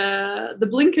the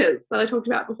blinkers that I talked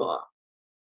about before.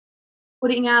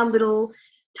 Putting our little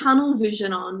tunnel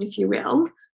vision on, if you will,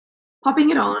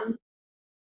 popping it on,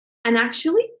 and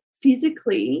actually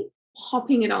physically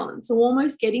popping it on. So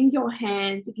almost getting your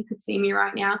hands, if you could see me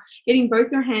right now, getting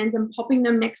both your hands and popping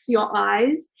them next to your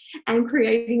eyes and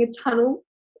creating a tunnel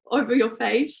over your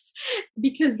face,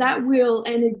 because that will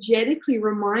energetically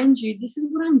remind you, this is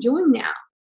what I'm doing now.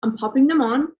 I'm popping them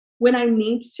on. When I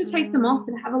need to take them off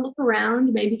and have a look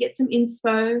around, maybe get some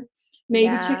inspo,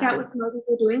 maybe check out Yeah. what some other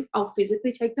people are doing, I'll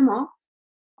physically take them off.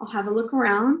 I'll have a look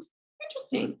around.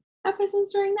 Interesting. That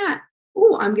person's doing that.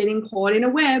 Oh, I'm getting caught in a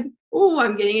web. Oh,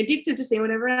 I'm getting addicted to seeing what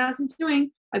everyone else is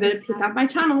doing. I better pick up my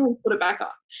tunnel and put it back on.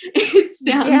 It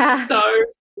sounds Yeah. so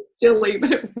silly,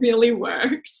 but it really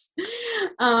works.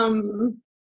 And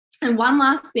one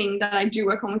last thing that I do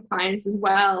work on with clients as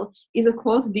well is, of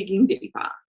course, digging deeper.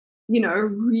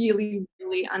 Really,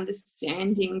 really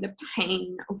understanding the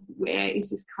pain of where is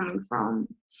this coming from.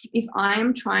 If I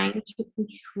am trying to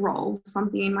control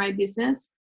something in my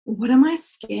business, what am I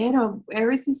scared of? Where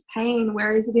is this pain?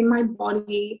 Where is it in my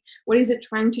body? What is it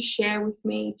trying to share with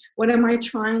me? What am I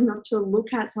trying not to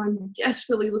look at? So I'm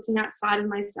desperately looking outside of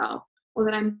myself, or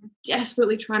that I'm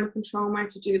desperately trying to control my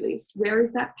to-do list. Where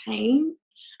is that pain?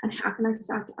 And how can I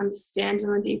start to understand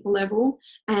on a deeper level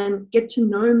and get to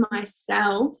know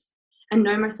myself and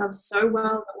know myself so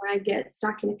well that when I get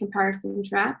stuck in a comparison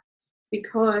trap, it's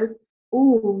because,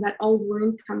 that old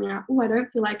wound's coming up. I don't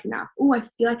feel like enough. I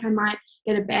feel like I might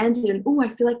get abandoned. I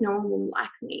feel like no one will like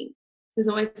me. There's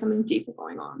always something deeper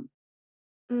going on.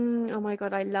 Oh my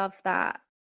God, I love that.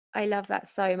 I love that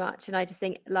so much. And I just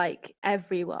think like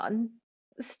everyone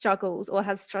struggles or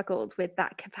has struggled with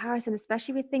that comparison,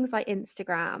 especially with things like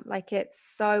Instagram. Like it's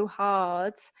so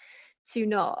hard to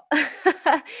not. um,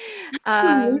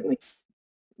 Absolutely.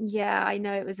 yeah, I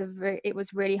know it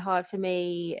was really hard for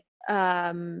me.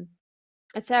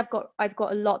 I'd say I've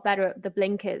got a lot better at the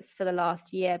blinkers for the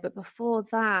last year, but before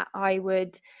that, I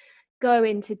would go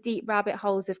into deep rabbit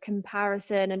holes of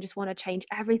comparison and just want to change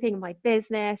everything in my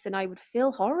business, and I would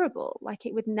feel horrible. Like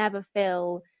it would never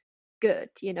feel good,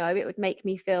 it would make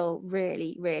me feel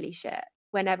really, really shit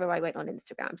whenever I went on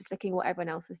Instagram, just looking at what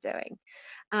everyone else was doing.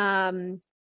 Um,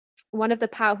 One of the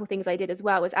powerful things I did as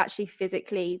well was actually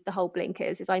physically the whole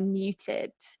blinkers is I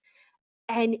muted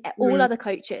and all Mm. other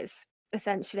coaches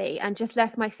essentially and just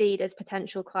left my feed as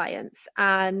potential clients.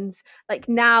 And like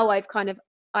now I've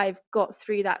got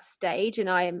through that stage and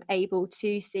I am able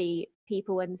to see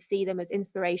people and see them as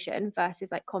inspiration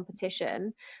versus like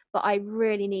competition, but I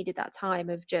really needed that time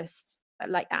of just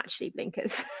like actually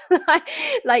blinkers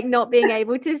like not being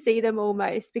able to see them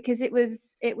almost, because it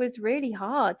was really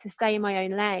hard to stay in my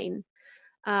own lane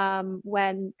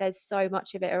when there's so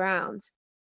much of it around.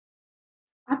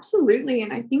 Absolutely.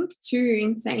 And I think too,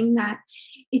 in saying that,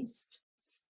 it's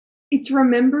it's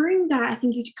remembering that, I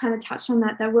think you kind of touched on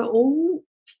that, that we're all,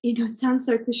 it sounds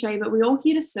so cliche, but we're all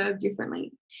here to serve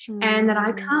differently. And that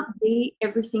I Mm, can't be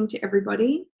everything to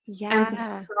everybody. And for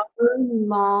yeah.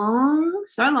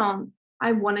 so long,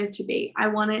 I wanted to be. I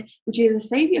wanted, which is a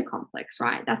savior complex,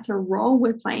 right? That's a role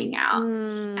we're playing out.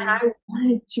 And Mm, I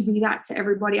wanted to be that to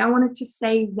everybody. I wanted to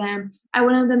save them. I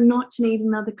wanted them not to need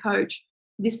another coach,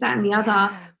 this, that, and the other.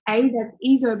 Yeah. That's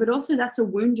ego, but also that's a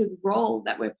wounded role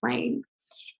that we're playing.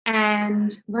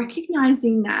 And Yeah.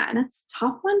 recognizing that, and it's a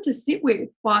tough one to sit with,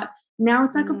 but now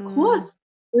it's like, of Mm, course,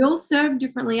 we all serve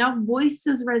differently. Our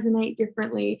voices resonate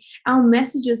differently. Our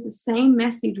messages, the same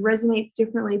message resonates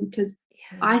differently because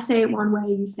yeah. I say it one way,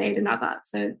 you say it another.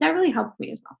 So that really helped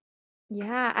me as well.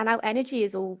 Yeah, and our energy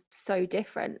is all so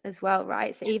different as well,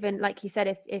 right? So even like you said,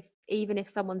 if even if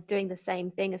someone's doing the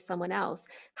same thing as someone else,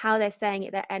 how they're saying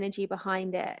it, their energy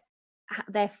behind it,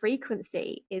 their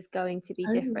frequency is going to be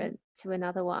Totally. different to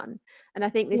another one. And I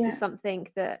think this is Yeah. something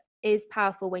that is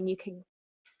powerful when you can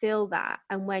feel that,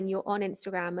 and when you're on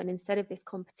Instagram and instead of this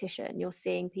competition, you're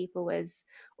seeing people as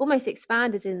almost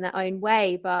expanders in their own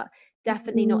way, but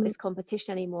definitely not Mm, this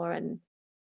competition anymore. And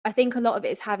I think a lot of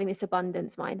it is having this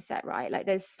abundance mindset, right? Like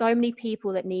there's so many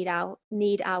people that need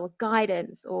our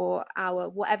guidance or our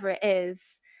whatever it is,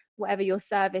 whatever your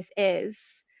service is,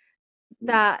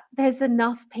 yeah. that there's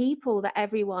enough people that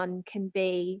everyone can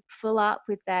be full up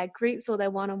with their groups or their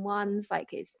one-on-ones. Like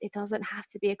it doesn't have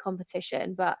to be a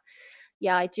competition. But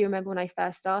yeah, I do remember when I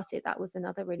first started, that was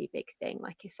another really big thing.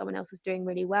 Like if someone else was doing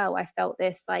really well, I felt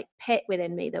this like pit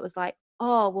within me that was like,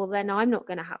 oh, well, then I'm not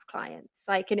going to have clients.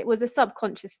 Like, and it was a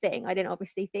subconscious thing. I didn't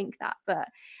obviously think that, but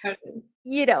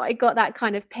Totally. I got that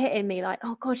kind of pit in me, like,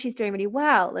 oh God, she's doing really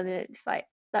well. And then it's like,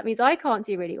 that means I can't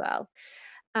do really well.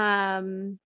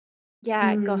 Um,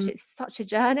 yeah, gosh, Mm, it's such a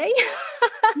journey.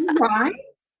 right.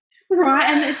 Right,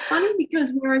 and it's funny because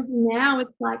whereas now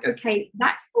it's like, okay,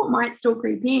 that thought might still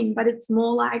creep in, but it's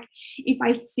more like if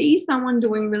I see someone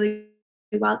doing really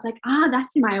well, it's like,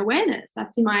 that's in my awareness,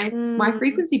 that's in my Mm,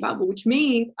 frequency bubble, which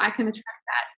means I can attract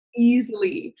that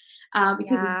easily,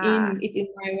 because it's yeah. in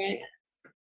my awareness.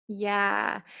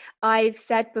 Yeah. I've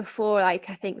said before, like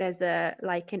I think there's a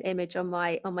like an image on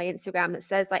my Instagram that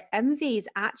says like envy is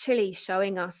actually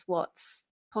showing us what's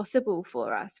possible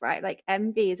for us, right? Like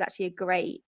envy is actually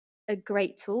a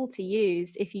great tool to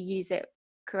use if you use it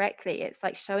correctly. It's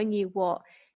like showing you what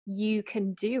you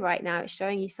can do right now. It's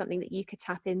showing you something that you could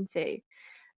tap into.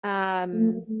 I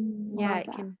Yeah, love it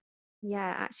that. can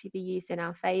actually be used in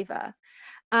our favor.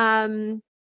 Um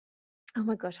Oh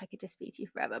my gosh, I could just speak to you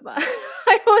forever, but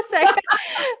I also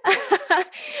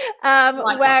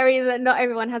Like that. wary that not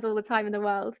everyone has all the time in the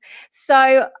world.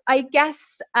 So I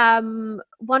guess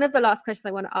one of the last questions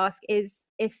I want to ask is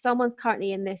if someone's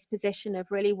currently in this position of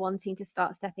really wanting to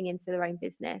start stepping into their own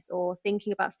business or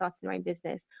thinking about starting their own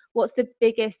business, what's the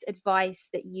biggest advice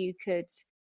that you could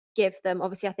give them?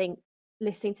 Obviously, I think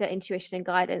listening to intuition and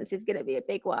guidance is going to be a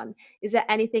big one. Is there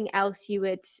anything else you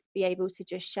would be able to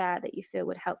just share that you feel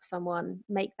would help someone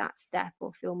make that step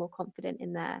or feel more confident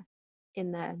in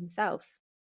themselves?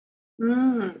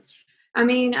 Mm. I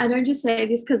mean, I don't just say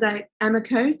this because I am a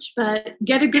coach, but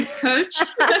get a good coach.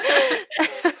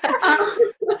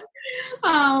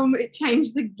 Um, it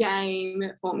changed the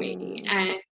game for me, Mm.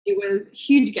 and it was a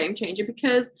huge game changer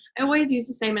because I always use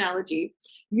the same analogy.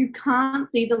 You can't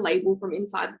see the label from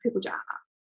inside the pickle jar,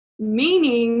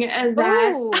 meaning that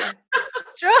Oh,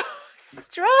 strong,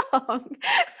 strong.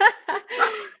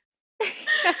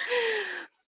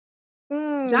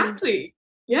 Mm, exactly.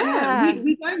 Yeah, yeah.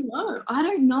 we don't know. I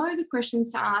don't know the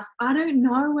questions to ask. I don't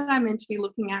know what I'm meant to be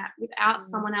looking at without Mm,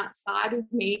 someone outside of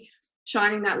me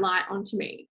shining that light onto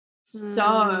me. So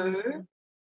mm,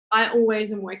 I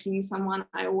always am working with someone.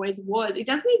 I always was. It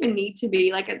doesn't even need to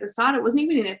be like at the start, it wasn't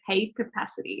even in a paid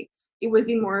capacity. It was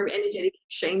in more of energetic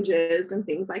exchanges and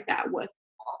things like that.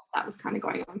 That was kind of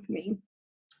going on for me.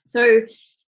 So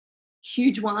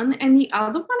huge one. And the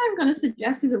other one I'm going to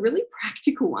suggest is a really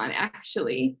practical one,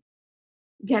 actually.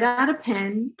 Get out a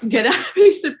pen, get out a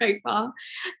piece of paper,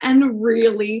 and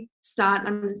really start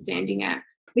understanding it.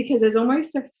 Because there's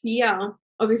almost a fear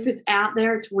of if it's out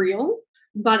there, it's real,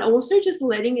 but also just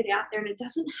letting it out there. And it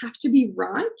doesn't have to be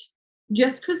right.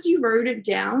 Just because you wrote it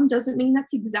down doesn't mean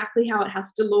that's exactly how it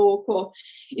has to look or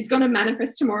it's going to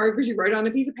manifest tomorrow because you wrote it on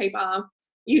a piece of paper,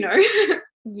 you know,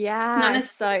 not yeah,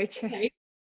 so true. necessarily.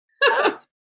 So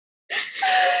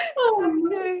Oh,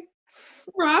 true.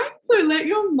 right? So let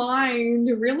your mind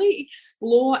really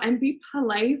explore and be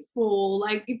playful.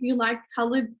 Like if you like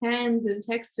colored pens and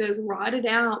textures, write it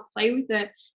out, play with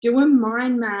it, do a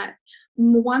mind map.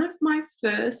 One of my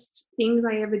first things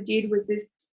I ever did was this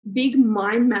big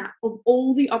mind map of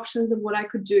all the options of what I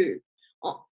could do.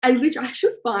 I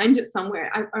should find it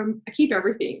somewhere. I keep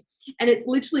everything, and it's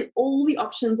literally all the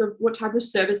options of what type of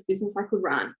service business I could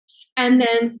run. And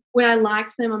then when I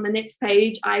liked them on the next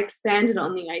page, I expanded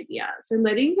on the idea. So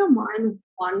letting your mind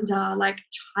wander like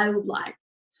childlike.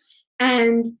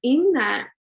 And in that,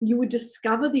 you would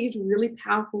discover these really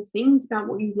powerful things about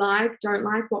what you like, don't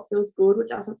like, what feels good, what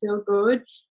doesn't feel good,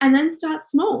 and then start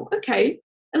small. Okay,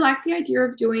 I like the idea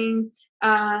of doing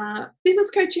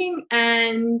business coaching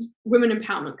and women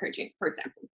empowerment coaching, for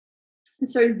example.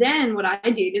 So then what I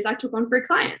did is I took on free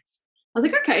clients. I was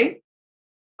like, okay,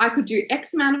 I could do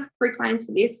X amount of free clients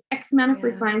for this, X amount of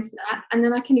free Yeah. clients for that, and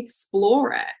then I can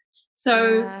explore it.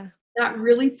 So Yeah. that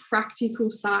really practical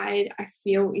side, I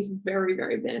feel, is very,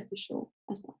 very beneficial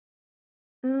as well.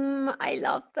 I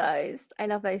love those. I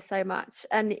love those so much.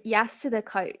 And yes, to the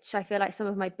coach, I feel like some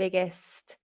of my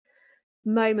biggest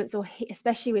moments, or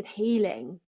especially with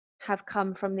healing, have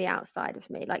come from the outside of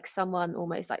me, like someone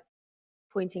almost like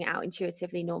pointing it out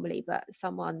intuitively normally, but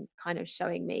someone kind of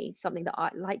showing me something that I,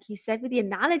 like you said with the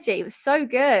analogy, it was so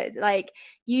good. Like,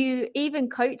 you, even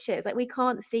coaches, like we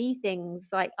can't see things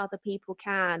like other people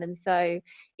can. And so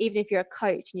even if you're a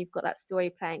coach and you've got that story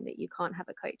playing that you can't have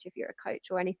a coach if you're a coach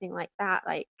or anything like that,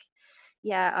 like,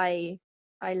 yeah, I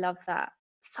love that.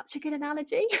 Such a good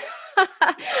analogy.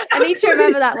 I need to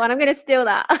remember that one. I'm going to steal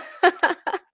that.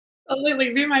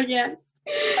 Absolutely, be my guest.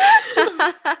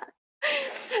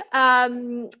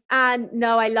 And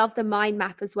no, I love the mind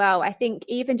map as well. I think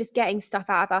even just getting stuff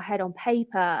out of our head on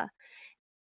paper,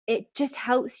 it just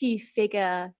helps you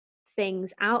figure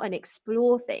things out and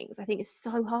explore things. I think it's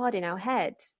so hard in our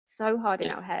head, so hard in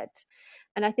Yeah. our head.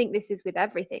 And I think this is with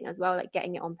everything as well, like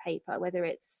getting it on paper, whether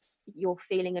it's you're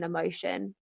feeling an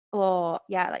emotion, or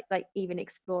yeah, like even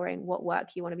exploring what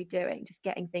work you want to be doing, just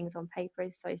getting things on paper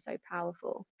is so, so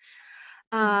powerful.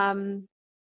 Um,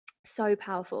 so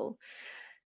powerful.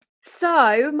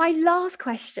 So my last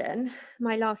question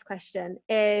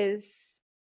is,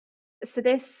 so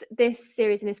this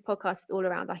series and this podcast is all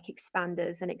around like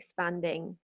expanders and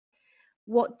expanding.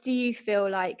 What do you feel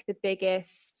like the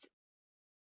biggest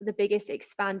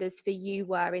expanders for you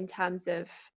were in terms of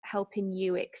helping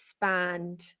you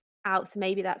expand out? So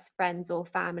maybe that's friends or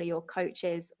family or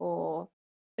coaches or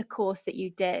a course that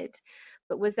you did,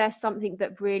 but was there something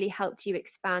that really helped you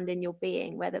expand in your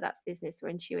being, whether that's business or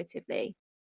intuitively?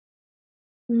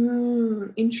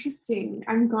 Interesting.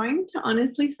 I'm going to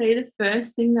honestly say the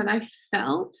first thing that I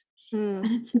felt, Mm.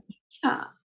 and it's nature.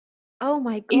 Oh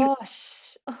my It,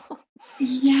 gosh. Oh.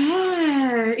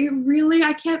 yeah, it really,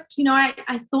 I kept,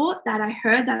 I thought that, I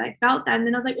heard that, I felt that, and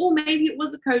then I was like, oh, maybe it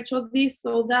was a coach or this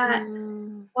or that.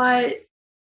 Mm. But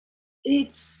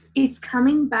it's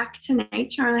coming back to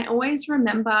nature. And I always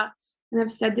remember, and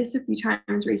I've said this a few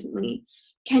times recently,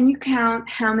 can you count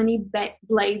how many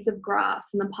blades of grass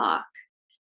in the park?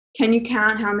 Can you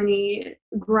count how many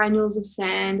granules of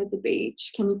sand at the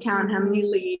beach? Can you count how many Mm.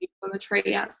 leaves on the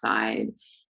tree outside?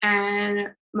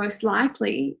 And most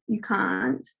likely you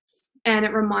can't. And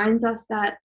it reminds us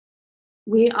that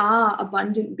we are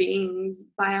abundant beings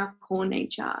by our core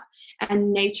nature.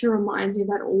 And nature reminds me of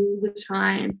that all the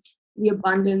time. The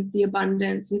abundance, the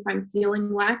abundance. If I'm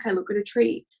feeling lack, I look at a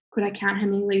tree. Could I count how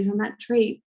many leaves on that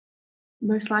tree?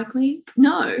 Most likely,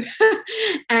 no.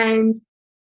 And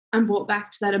I'm brought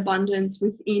back to that abundance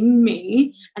within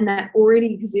me, and that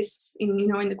already exists in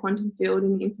the quantum field,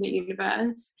 in the infinite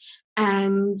universe.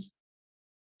 And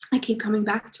I keep coming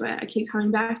back to it. I keep coming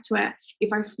back to it.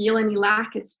 If I feel any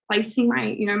lack, it's placing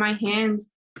my hands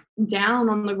down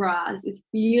on the grass, is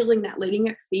feeling that, letting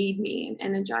it feed me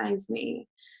and energize me.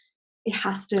 It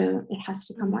has to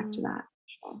come back to Mm. that.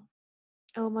 Sure.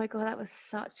 Oh my God, that was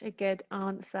such a good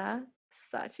answer.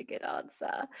 Such a good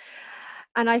answer.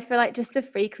 And I feel like just the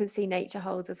frequency nature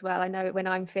holds as well. I know when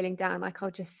I'm feeling down, like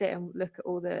I'll just sit and look at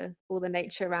all the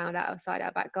nature around outside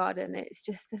our back garden. It's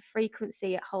just the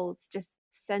frequency it holds just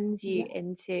sends you Yeah.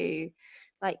 into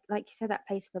like you said, that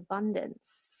place of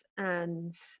abundance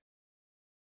and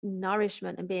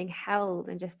nourishment and being held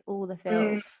and just all the Mm.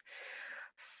 feels.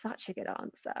 Such a good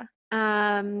answer.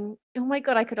 Oh my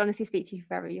God, I could honestly speak to you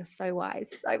forever. You're so wise,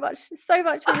 so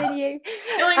much within you.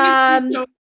 Feeling is um crucial.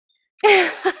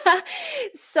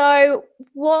 so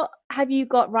what have you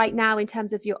got right now in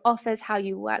terms of your offers, how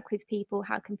you work with people,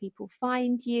 how can people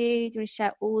find you? Do you want to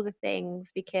share all the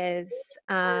things, because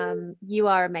you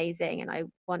are amazing and I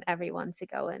want everyone to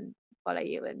go and follow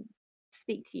you and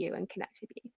speak to you and connect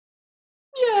with you.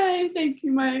 Yay, thank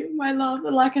you, my love.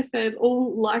 Like I said,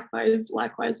 all likewise,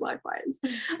 likewise, likewise.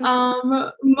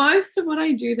 Most of what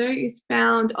I do though is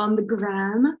found on the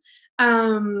gram.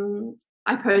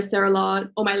 I post there a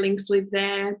lot. All my links live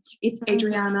there. It's Mhm.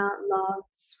 Adrianna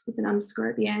Loves with an underscore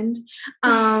at the end.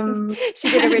 She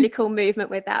did a really cool movement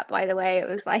with that, by the way. It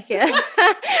was like a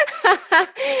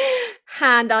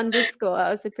hand underscore.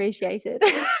 I was appreciated.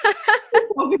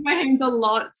 talk with my hands a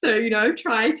lot. So,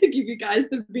 try to give you guys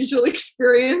the visual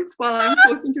experience while I'm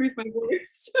talking to with my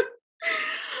voice.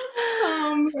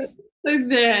 um, so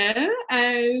there,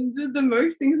 and the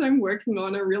most things I'm working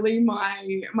on are really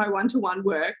my one-to-one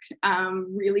work,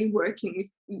 really working with,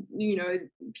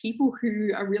 people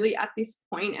who are really at this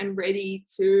point and ready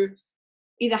to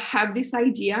either have this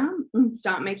idea and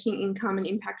start making income and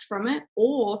impact from it,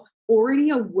 or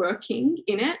already are working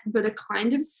in it but are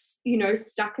kind of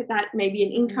stuck at that, maybe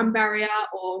an income barrier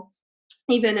or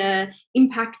even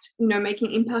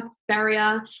making impact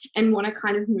barrier, and want to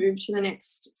kind of move to the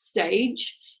next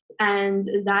stage. And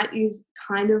that is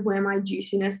kind of where my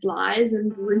juiciness lies,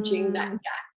 and bridging that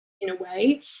gap in a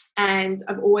way. And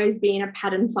I've always been a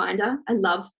pattern finder. I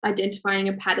love identifying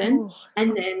a pattern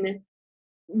and then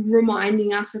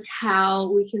reminding us of how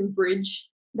we can bridge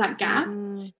that gap.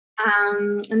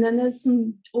 And then there's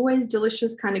some always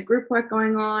delicious kind of group work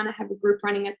going on. I have a group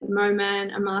running at the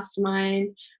moment, a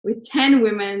mastermind with 10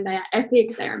 women. They are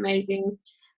epic, they're amazing.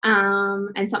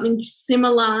 And something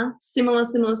similar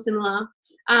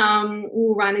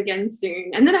will run again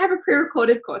soon. And then I have a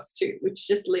pre-recorded course too, which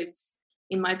just lives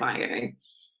in my bio,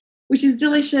 which is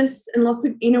delicious and lots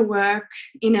of inner work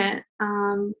in it.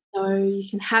 So you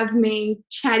can have me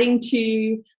chatting to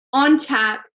you on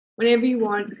tap whenever you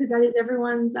want, because that is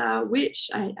everyone's wish.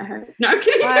 I hope. No,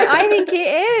 kidding. I think it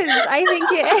is. I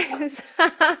think it is.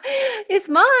 It's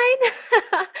mine.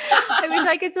 I wish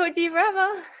I could talk to you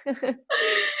forever.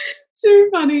 Too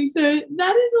funny. So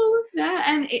that is all of that.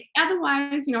 And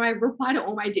otherwise, I reply to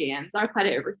all my DMs. I reply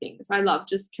to everything. So I love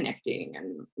just connecting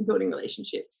and building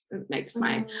relationships. It makes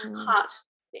my heart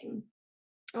sing.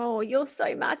 Oh, you're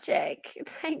so magic.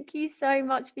 Thank you so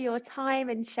much for your time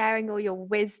and sharing all your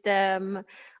wisdom.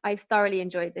 I've thoroughly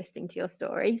enjoyed listening to your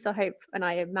story. So I hope, and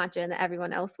I imagine that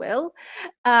everyone else will,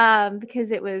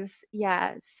 because it was,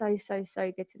 so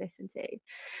good to listen to.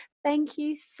 Thank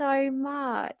you so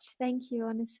much. Thank you,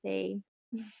 honestly.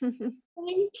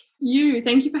 Thank you.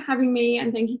 Thank you for having me,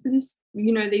 and thank you for this,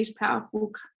 these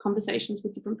powerful conversations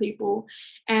with different people.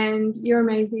 And you're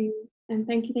amazing. And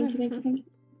thank you.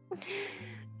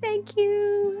 Thank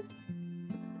you.